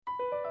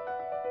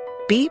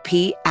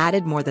BP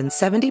added more than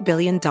 $70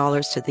 billion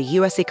to the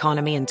U.S.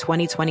 economy in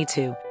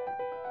 2022.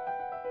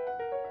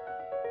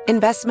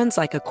 Investments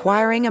like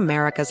acquiring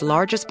America's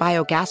largest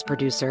biogas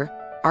producer,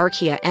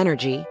 Archaea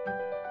Energy,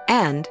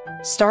 and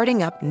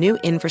starting up new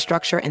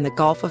infrastructure in the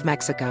Gulf of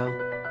Mexico.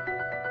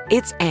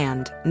 It's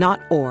and,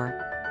 not or.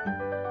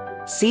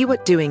 See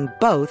what doing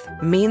both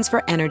means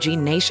for energy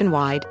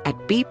nationwide at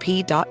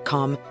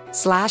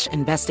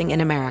bp.com/investing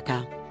in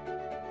America.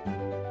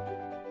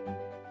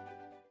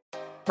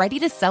 Ready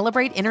to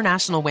celebrate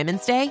International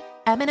Women's Day?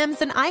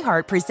 M&M's and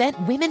iHeart present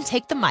Women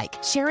Take the Mic,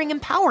 sharing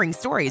empowering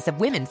stories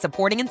of women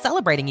supporting and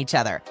celebrating each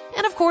other.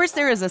 And of course,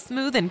 there is a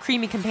smooth and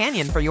creamy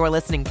companion for your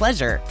listening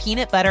pleasure,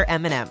 peanut butter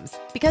M&M's.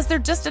 Because they're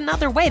just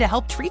another way to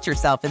help treat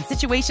yourself in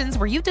situations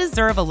where you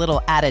deserve a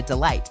little added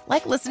delight,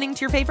 like listening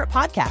to your favorite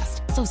podcast.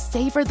 So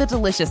savor the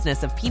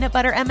deliciousness of peanut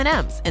butter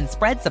M&M's and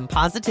spread some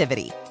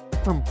positivity.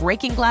 From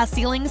breaking glass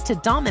ceilings to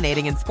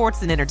dominating in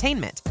sports and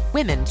entertainment,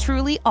 women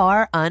truly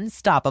are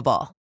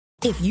unstoppable.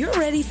 If you're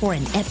ready for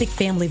an epic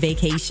family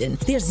vacation,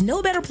 there's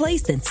no better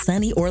place than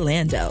sunny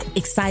Orlando.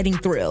 Exciting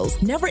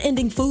thrills,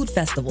 never-ending food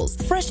festivals,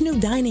 fresh new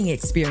dining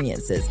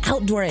experiences,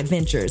 outdoor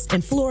adventures,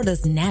 and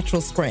Florida's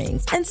natural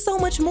springs, and so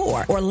much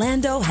more.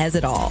 Orlando has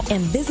it all.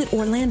 And Visit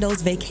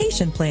Orlando's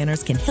vacation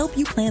planners can help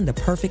you plan the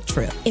perfect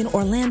trip. In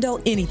Orlando,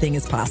 anything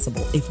is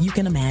possible if you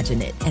can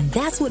imagine it. And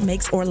that's what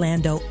makes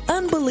Orlando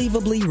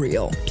unbelievably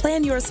real.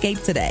 Plan your escape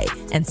today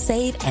and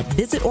save at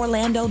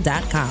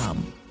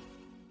visitorlando.com.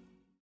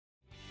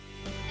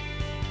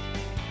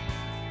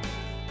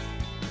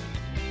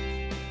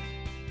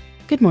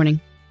 Good morning.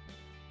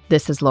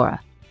 This is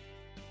Laura.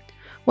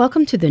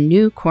 Welcome to the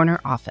New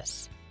Corner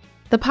Office,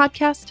 the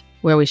podcast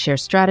where we share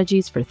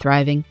strategies for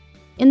thriving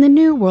in the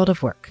new world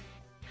of work,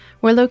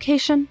 where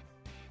location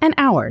and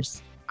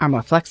hours are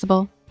more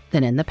flexible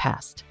than in the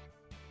past.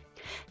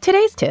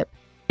 Today's tip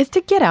is to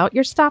get out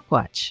your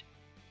stopwatch.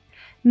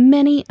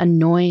 Many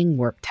annoying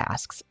work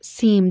tasks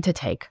seem to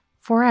take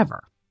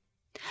forever.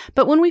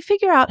 But when we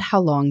figure out how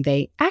long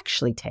they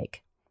actually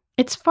take,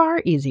 it's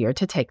far easier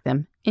to take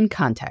them in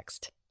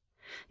context.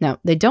 Now,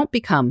 they don't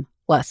become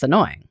less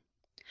annoying,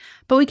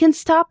 but we can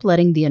stop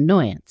letting the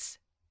annoyance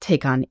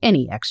take on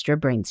any extra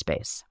brain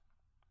space.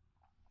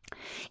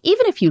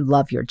 Even if you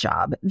love your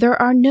job,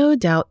 there are no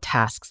doubt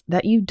tasks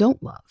that you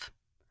don't love.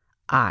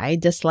 I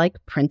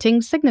dislike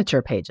printing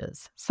signature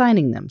pages,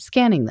 signing them,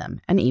 scanning them,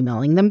 and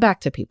emailing them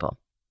back to people.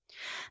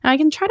 Now, I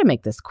can try to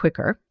make this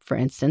quicker. For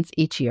instance,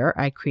 each year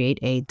I create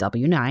a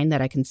W-9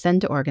 that I can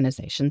send to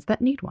organizations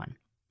that need one.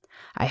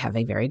 I have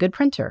a very good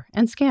printer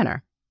and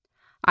scanner.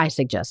 I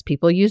suggest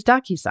people use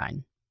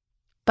DocuSign,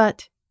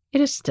 but it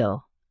is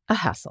still a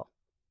hassle.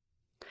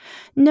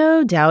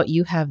 No doubt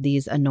you have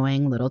these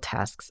annoying little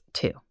tasks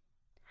too.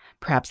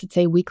 Perhaps it's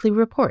a weekly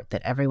report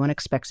that everyone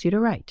expects you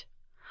to write,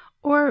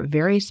 or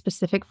very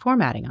specific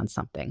formatting on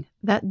something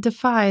that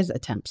defies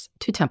attempts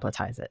to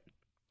templatize it.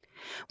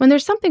 When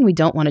there's something we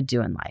don't want to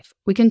do in life,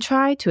 we can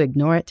try to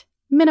ignore it,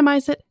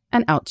 minimize it,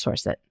 and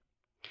outsource it.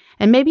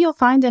 And maybe you'll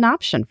find an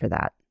option for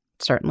that.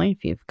 Certainly,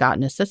 if you've got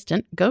an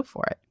assistant, go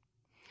for it.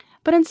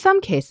 But in some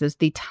cases,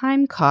 the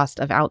time cost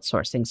of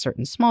outsourcing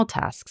certain small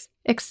tasks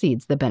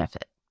exceeds the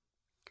benefit.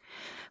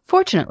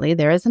 Fortunately,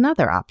 there is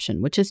another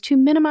option, which is to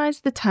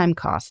minimize the time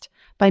cost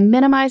by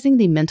minimizing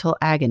the mental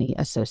agony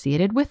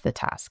associated with the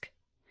task.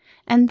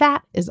 And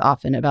that is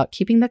often about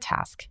keeping the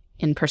task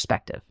in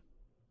perspective.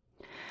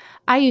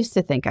 I used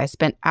to think I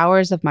spent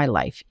hours of my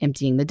life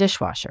emptying the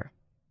dishwasher.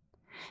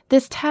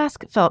 This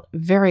task felt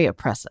very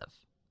oppressive.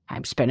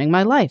 I'm spending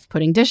my life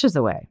putting dishes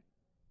away.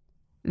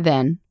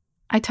 Then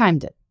I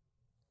timed it.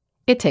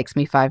 It takes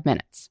me 5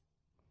 minutes.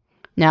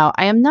 Now,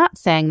 I am not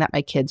saying that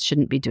my kids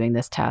shouldn't be doing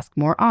this task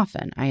more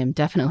often. I am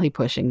definitely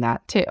pushing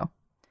that too.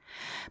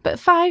 But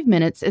 5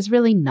 minutes is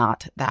really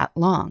not that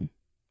long.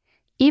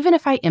 Even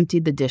if I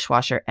emptied the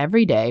dishwasher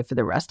every day for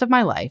the rest of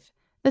my life,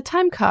 the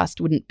time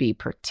cost wouldn't be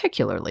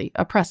particularly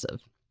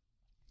oppressive.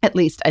 At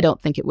least, I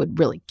don't think it would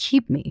really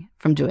keep me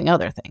from doing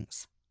other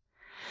things.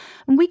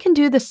 And we can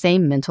do the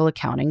same mental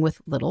accounting with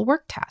little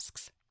work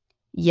tasks.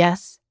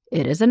 Yes,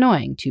 it is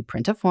annoying to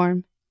print a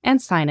form and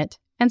sign it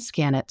and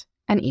scan it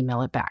and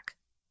email it back.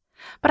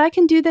 But I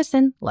can do this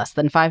in less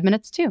than 5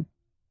 minutes too.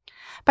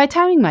 By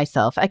timing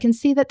myself, I can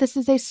see that this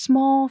is a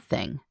small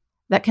thing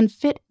that can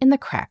fit in the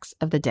cracks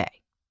of the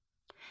day.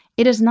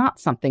 It is not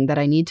something that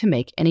I need to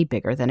make any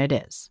bigger than it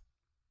is.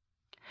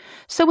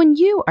 So when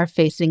you are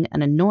facing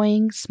an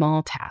annoying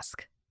small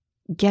task,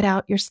 get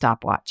out your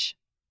stopwatch.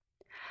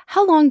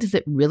 How long does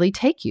it really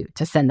take you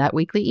to send that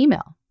weekly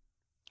email?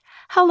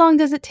 How long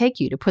does it take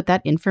you to put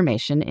that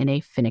information in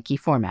a finicky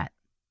format?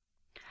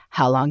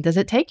 How long does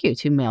it take you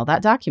to mail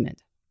that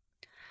document?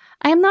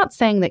 I am not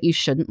saying that you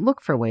shouldn't look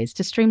for ways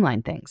to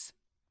streamline things.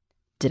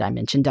 Did I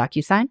mention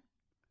DocuSign?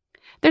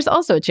 There's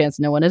also a chance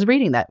no one is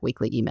reading that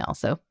weekly email,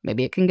 so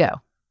maybe it can go.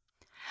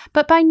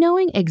 But by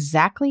knowing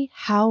exactly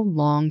how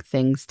long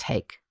things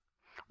take,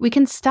 we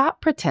can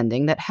stop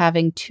pretending that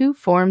having 2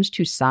 forms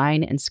to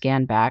sign and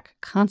scan back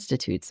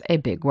constitutes a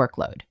big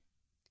workload.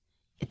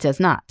 It does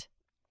not.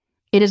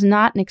 It is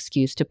not an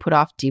excuse to put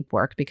off deep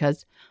work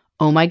because,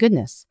 oh my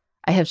goodness,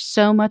 I have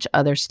so much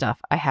other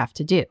stuff I have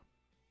to do.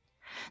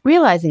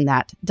 Realizing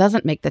that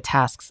doesn't make the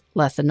tasks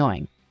less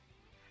annoying.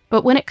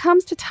 But when it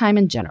comes to time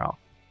in general,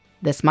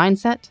 this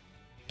mindset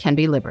can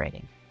be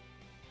liberating.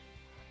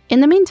 In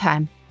the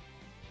meantime,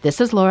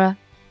 this is Laura.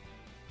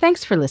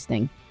 Thanks for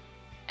listening,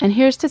 and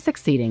here's to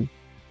succeeding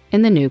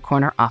in the New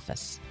Corner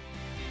Office.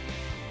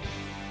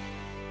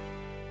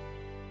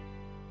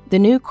 The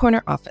New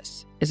Corner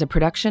Office is a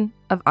production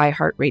of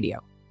iHeartRadio.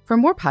 For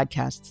more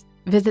podcasts,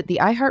 visit the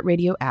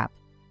iHeartRadio app,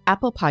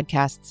 Apple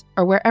Podcasts,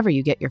 or wherever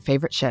you get your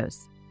favorite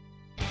shows.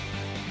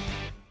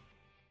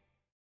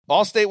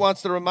 Allstate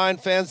wants to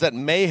remind fans that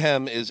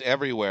mayhem is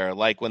everywhere,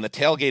 like when the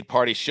tailgate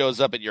party shows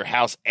up at your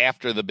house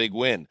after the big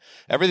win.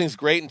 Everything's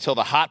great until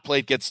the hot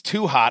plate gets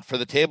too hot for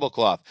the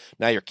tablecloth.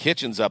 Now your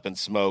kitchen's up in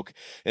smoke.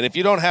 And if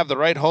you don't have the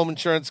right home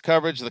insurance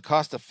coverage, the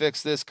cost to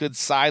fix this could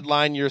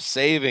sideline your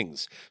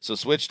savings. So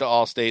switch to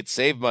Allstate,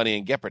 save money,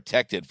 and get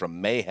protected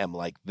from mayhem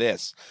like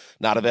this.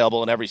 Not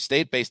available in every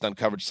state based on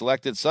coverage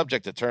selected,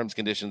 subject to terms,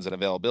 conditions, and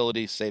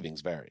availability.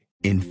 Savings vary.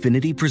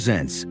 Infiniti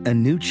presents a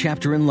new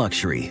chapter in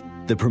luxury,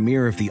 the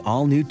premiere of the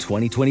all-new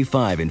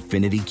 2025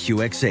 Infiniti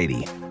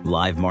QX80,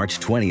 live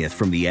March 20th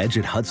from the Edge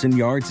at Hudson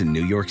Yards in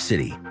New York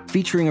City,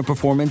 featuring a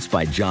performance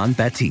by John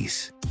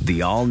Batiste.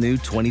 The all-new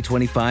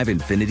 2025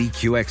 Infiniti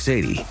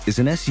QX80 is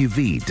an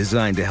SUV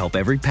designed to help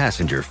every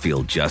passenger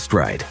feel just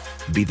right.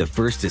 Be the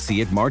first to see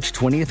it March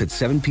 20th at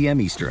 7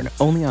 p.m. Eastern,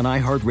 only on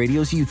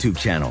iHeartRadio's YouTube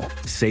channel.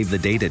 Save the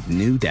date at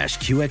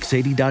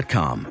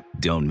new-QX80.com.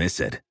 Don't miss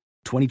it.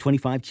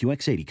 2025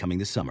 QX80 coming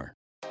this summer.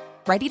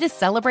 Ready to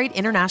celebrate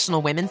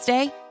International Women's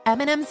Day?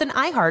 M&M's and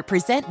iHeart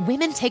present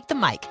Women Take the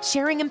Mic,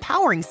 sharing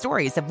empowering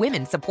stories of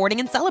women supporting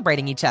and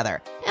celebrating each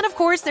other. And of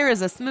course, there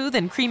is a smooth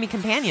and creamy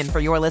companion for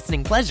your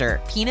listening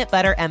pleasure, peanut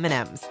butter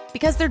M&M's.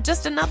 Because they're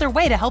just another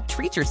way to help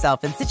treat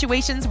yourself in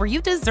situations where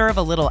you deserve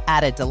a little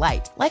added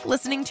delight, like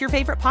listening to your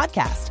favorite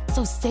podcast.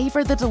 So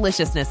savor the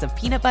deliciousness of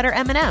peanut butter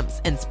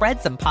M&M's and spread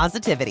some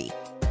positivity.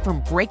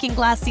 From breaking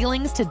glass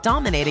ceilings to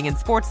dominating in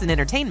sports and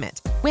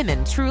entertainment,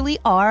 women truly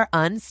are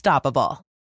unstoppable.